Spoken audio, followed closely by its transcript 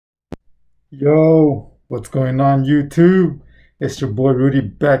Yo, what's going on YouTube? It's your boy Rudy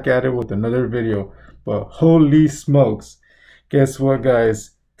back at it with another video. But holy smokes, guess what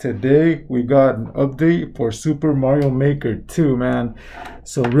guys? Today we got an update for Super Mario Maker 2, man.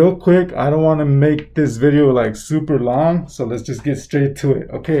 So real quick, I don't want to make this video like super long, so let's just get straight to it.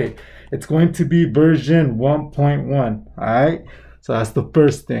 Okay, it's going to be version 1.1, alright? So that's the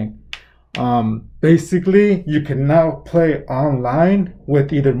first thing. Basically you can now play online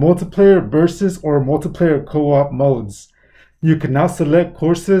with either multiplayer versus or multiplayer co-op modes. You can now select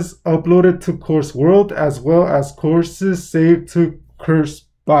courses uploaded to Course World as well as courses saved to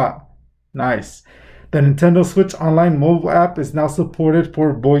Coursebot. Nice. The Nintendo Switch Online mobile app is now supported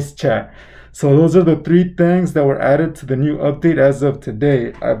for voice chat. So those are the three things that were added to the new update as of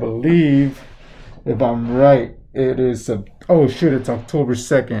today. I believe, if I'm right, it is oh shit, it's October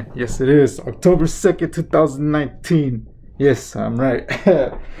 2nd. Yes, it is October 2nd, 2019. Yes, I'm right.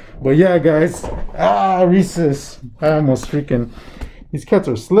 But yeah, guys. Recess. I almost freaking. These cats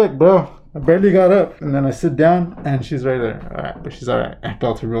are slick, bro. I barely got up, and then I sit down, and she's right there. All right, but she's all right. I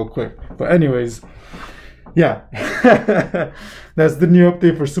felt her real quick. But anyways, yeah. That's the new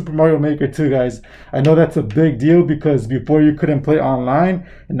update for Super Mario Maker 2, guys. I know that's a big deal because before you couldn't play online,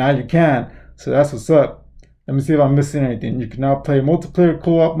 and now you can. So that's what's up. Let me see if I'm missing anything. You can now play multiplayer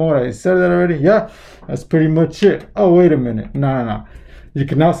co-op mode. I said that already. Yeah, that's pretty much it. Oh, wait a minute. No. You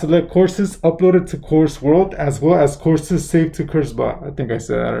can now select courses uploaded to Course World as well as courses saved to Coursebot. I think I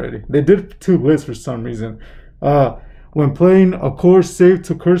said that already. They did two lists for some reason. When playing a course saved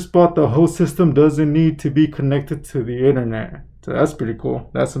to Coursebot, the host system doesn't need to be connected to the internet. So that's pretty cool.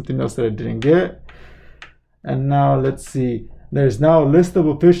 That's something else that I didn't get. And now let's see. There's now a list of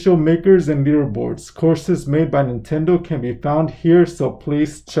official makers and leaderboards. Courses made by Nintendo can be found here, so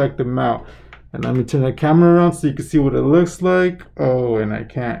please check them out. And let me turn the camera around so you can see what it looks like. Oh, and I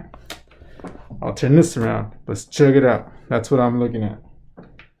can't. I'll turn this around. Let's check it out. That's what I'm looking at.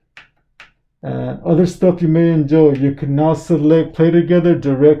 And other stuff you may enjoy. You can now select Play Together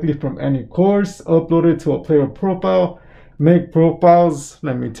directly from any course, upload it to a player profile. Make profiles,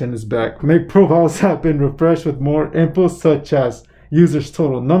 let me turn this back. Make profiles have been refreshed with more info such as users'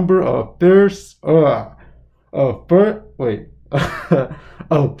 total number of first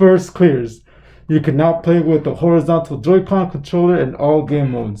clears. You can now play with the horizontal Joy-Con controller in all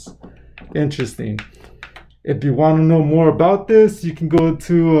game modes. Interesting. If you want to know more about this, you can go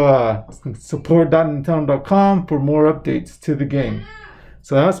to support.nintendo.com for more updates to the game.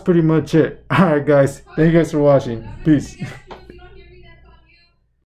 So that's pretty much it. Alright guys, thank you guys for watching. Peace.